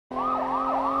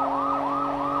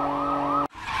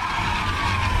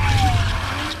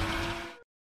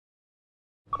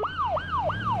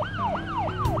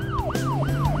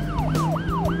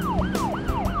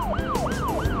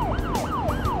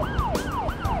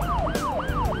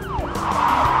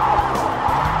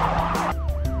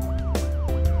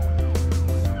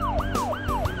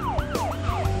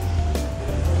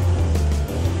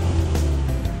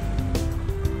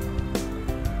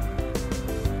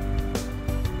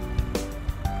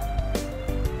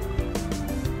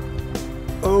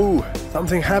Oh,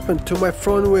 something happened to my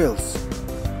front wheels.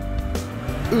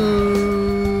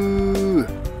 Ooh.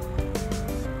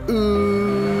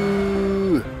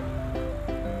 Ooh.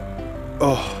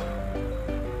 Oh.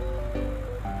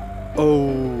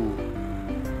 Oh.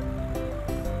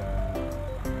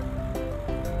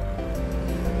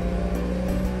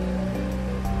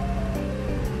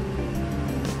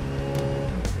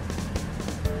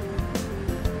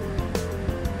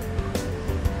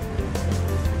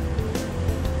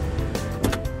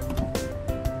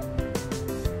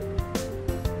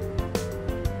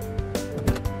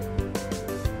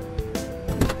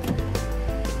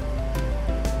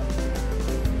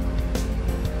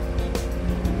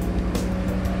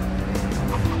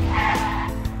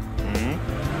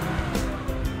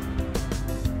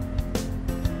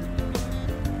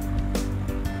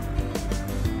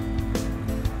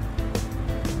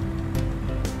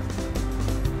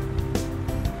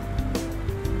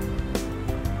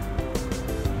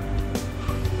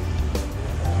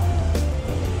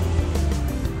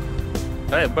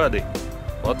 Hey buddy,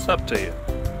 what's up to you?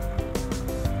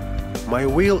 My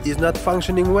wheel is not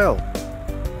functioning well.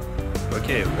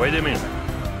 Okay, wait a minute.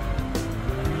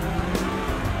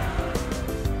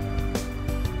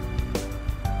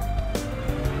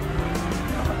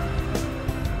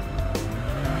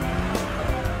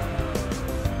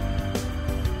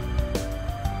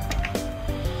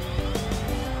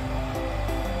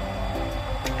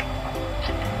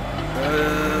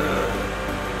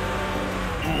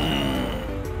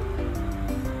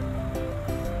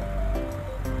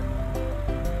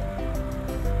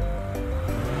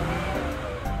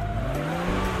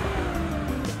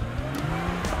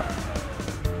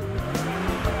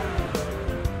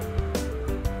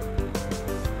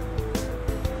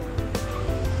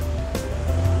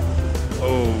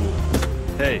 Oh,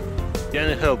 hey, can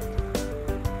you help?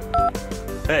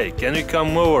 Hey, can you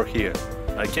come over here?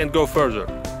 I can't go further.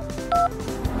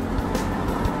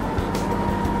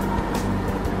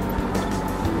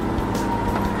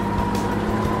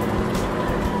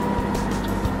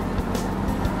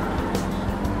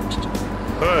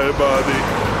 Hey, buddy.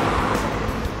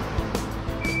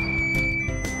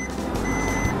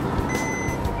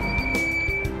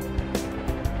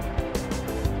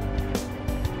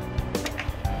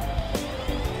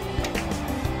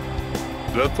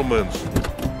 Gentlemen,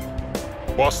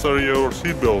 fasten your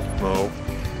seatbelt now.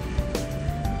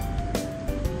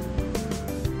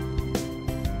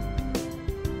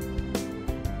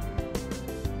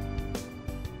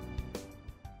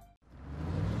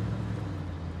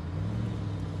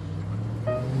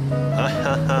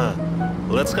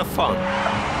 Let's have fun.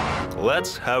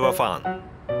 Let's have a fun.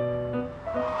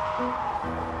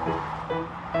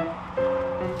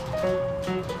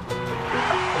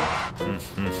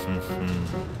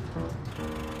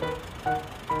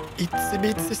 Itsy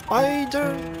bitsy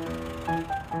spider.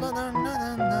 Na na na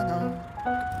na na na.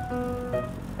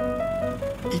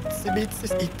 Itsy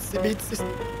bitsy.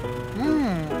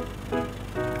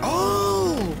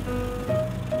 Oh!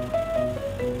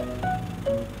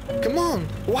 Come on,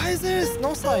 why there is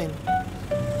no sign?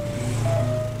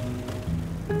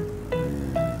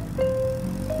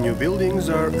 New buildings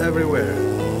are everywhere.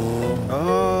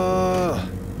 Ah.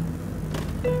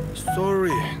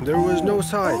 Sorry, there was no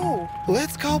sign. Oh,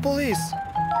 let's call police.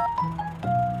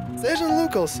 Sergeant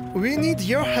Lucas, we need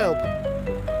your help.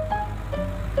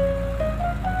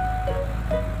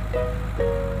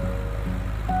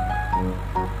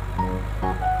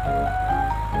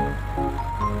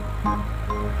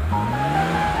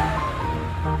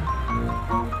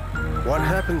 What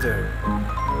happened there?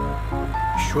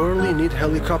 Surely need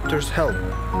helicopter's help.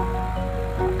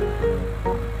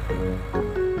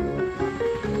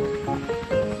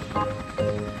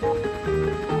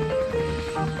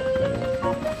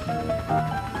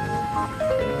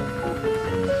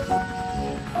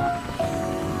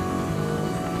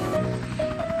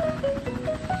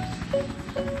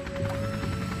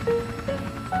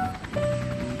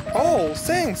 Oh,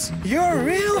 thanks, you're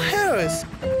real heroes.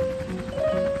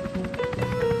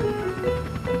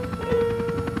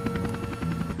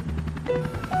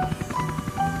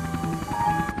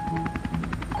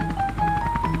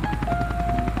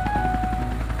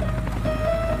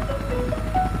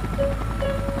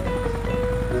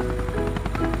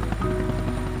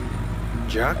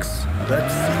 Jax,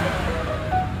 let's see.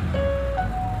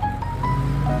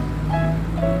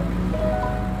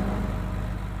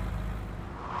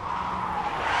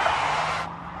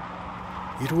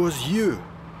 It was you.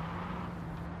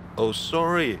 Oh,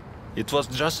 sorry. It was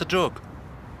just a joke.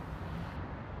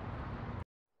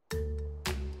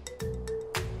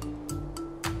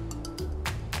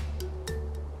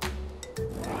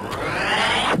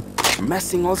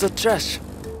 messing all the trash.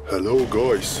 Hello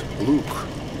guys, look,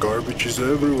 garbage is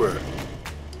everywhere.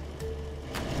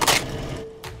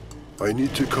 I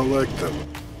need to collect them.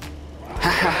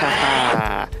 Ha ha ha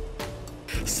ha!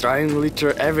 Throwing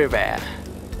litter everywhere.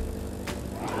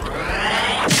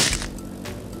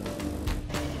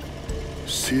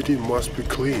 City must be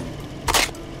clean.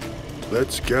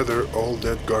 Let's gather all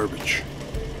that garbage.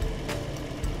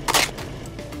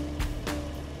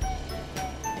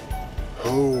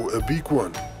 Oh, a big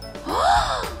one.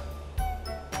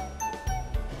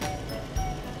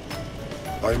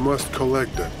 I must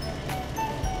collect them.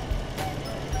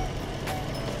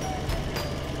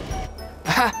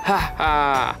 Ha ha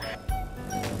ha!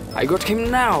 I got him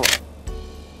now!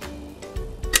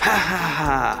 Ha ha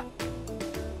ha!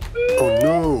 Oh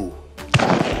no!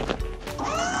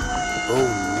 Oh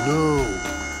no!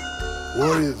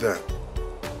 What is that?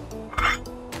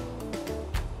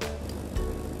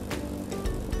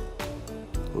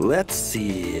 Let's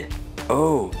see.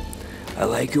 Oh, I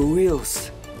like your wheels.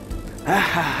 Ha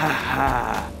ha ha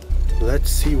ha!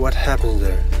 Let's see what happens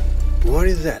there. What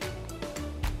is that?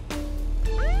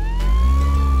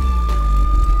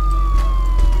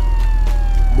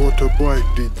 Motorbike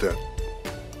did that.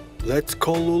 Let's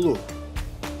call Lulu.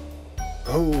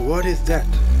 Oh, what is that?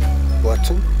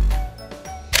 Button?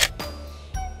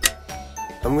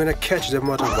 I'm gonna catch the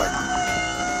motorbike.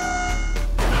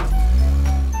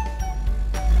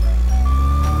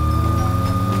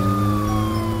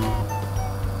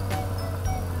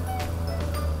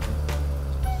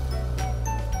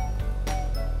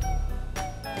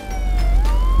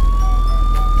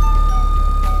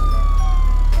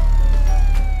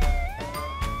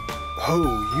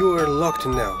 Oh, you are locked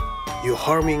now. You're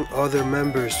harming other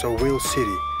members of Wheelless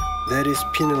City. That is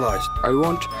penalized. I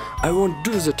won't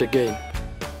do that again.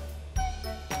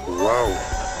 Wow,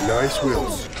 nice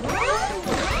wheels.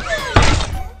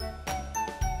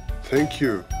 Thank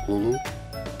you, Lulu.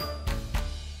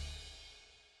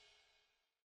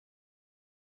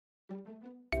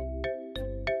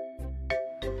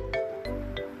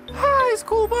 Hi,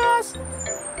 school bus.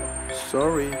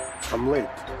 Sorry, I'm late.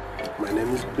 My name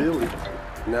is Billy.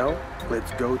 Now,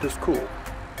 let's go to school.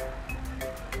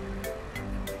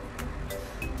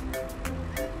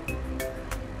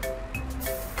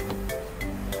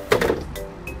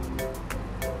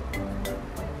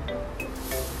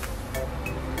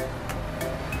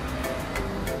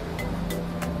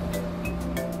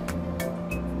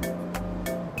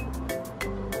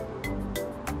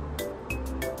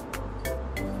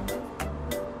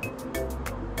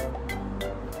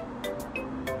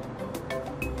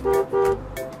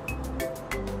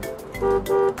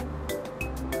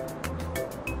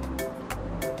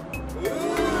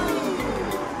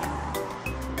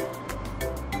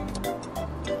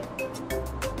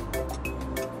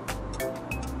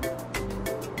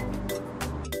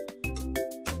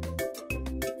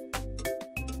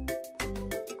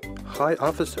 Hi,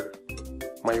 officer.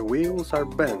 My wheels are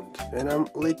bent and I'm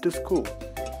late to school.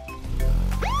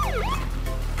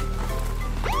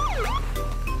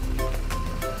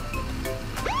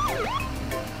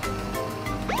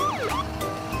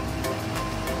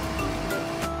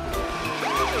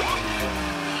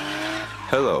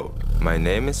 Hello, my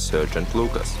name is Sergeant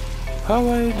Lucas. How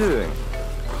are you doing?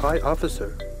 Hi,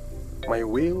 officer. My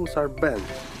wheels are bent.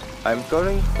 I'm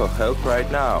calling for help right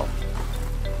now.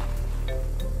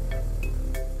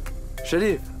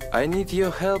 Sheriff, I need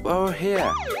your help over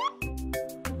here.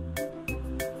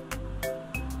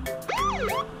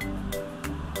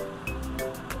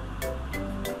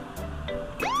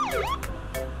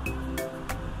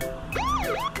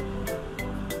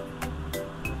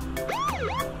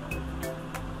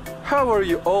 How are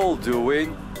you all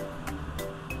doing?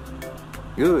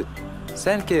 Good,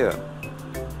 thank you.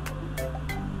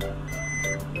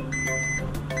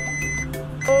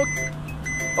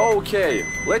 Okay,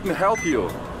 let me help you.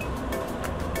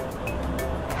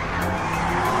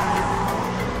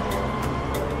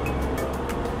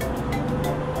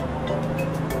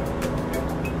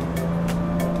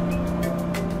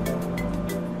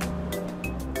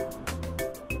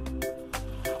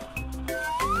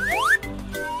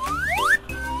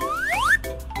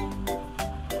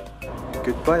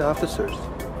 Goodbye, officers.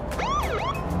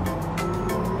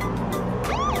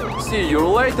 See you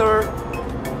later.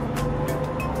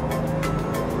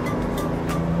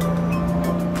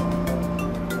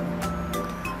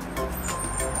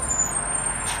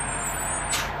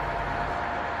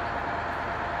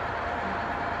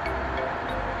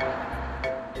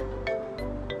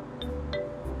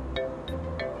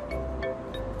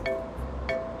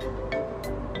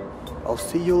 I'll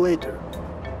see you later.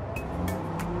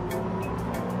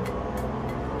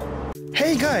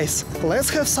 Hey guys, let's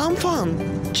have some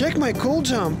fun! Check my cool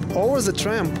jump over the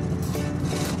tramp.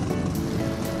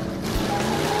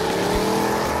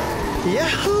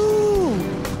 Yahoo!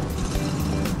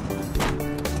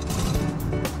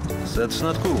 That's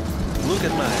not cool. Look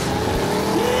at mine.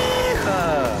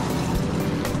 Yeehaw!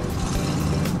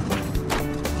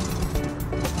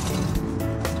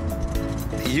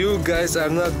 You guys are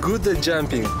not good at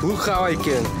jumping. Look how I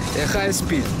can, at high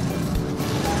speed.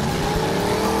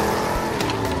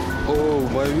 Oh,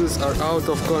 my wheels are out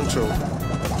of control.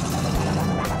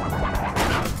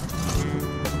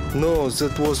 No,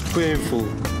 that was painful.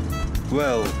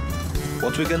 Well,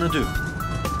 what we gonna do?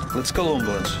 Let's call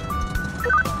ambulance.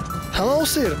 Hello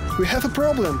sir, we have a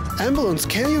problem. Ambulance,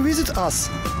 can you visit us?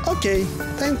 Okay,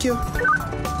 thank you.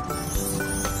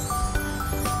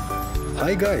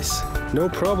 Hi guys, no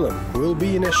problem. We'll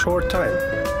be in a short time.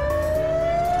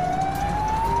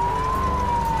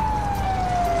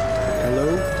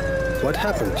 Hello? What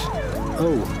happened?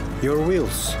 Oh, your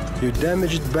wheels. You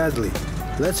damaged it badly.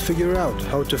 Let's figure out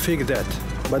how to fix that.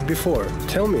 But before,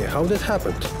 tell me how that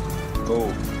happened.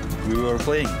 Oh, we were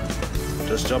playing.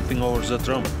 Just jumping over the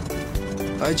drum.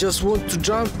 I just want to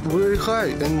jump very high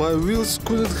and my wheels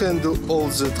couldn't handle all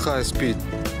that high speed.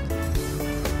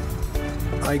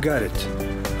 I got it.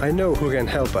 I know who can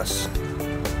help us.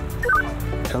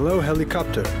 Hello,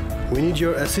 helicopter. We need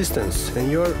your assistance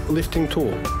and your lifting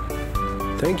tool.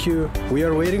 Thank you. We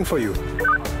are waiting for you.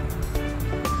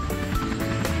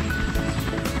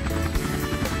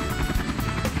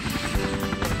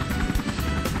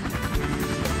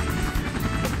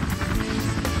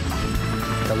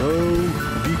 Hello.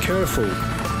 Be careful.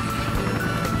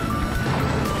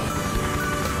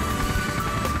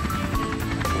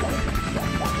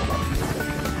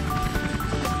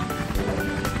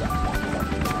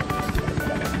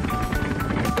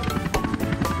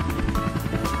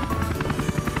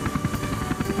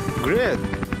 Great!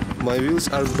 My wheels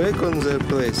are back on their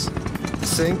place.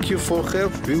 Thank you for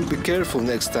help. We'll be careful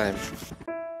next time.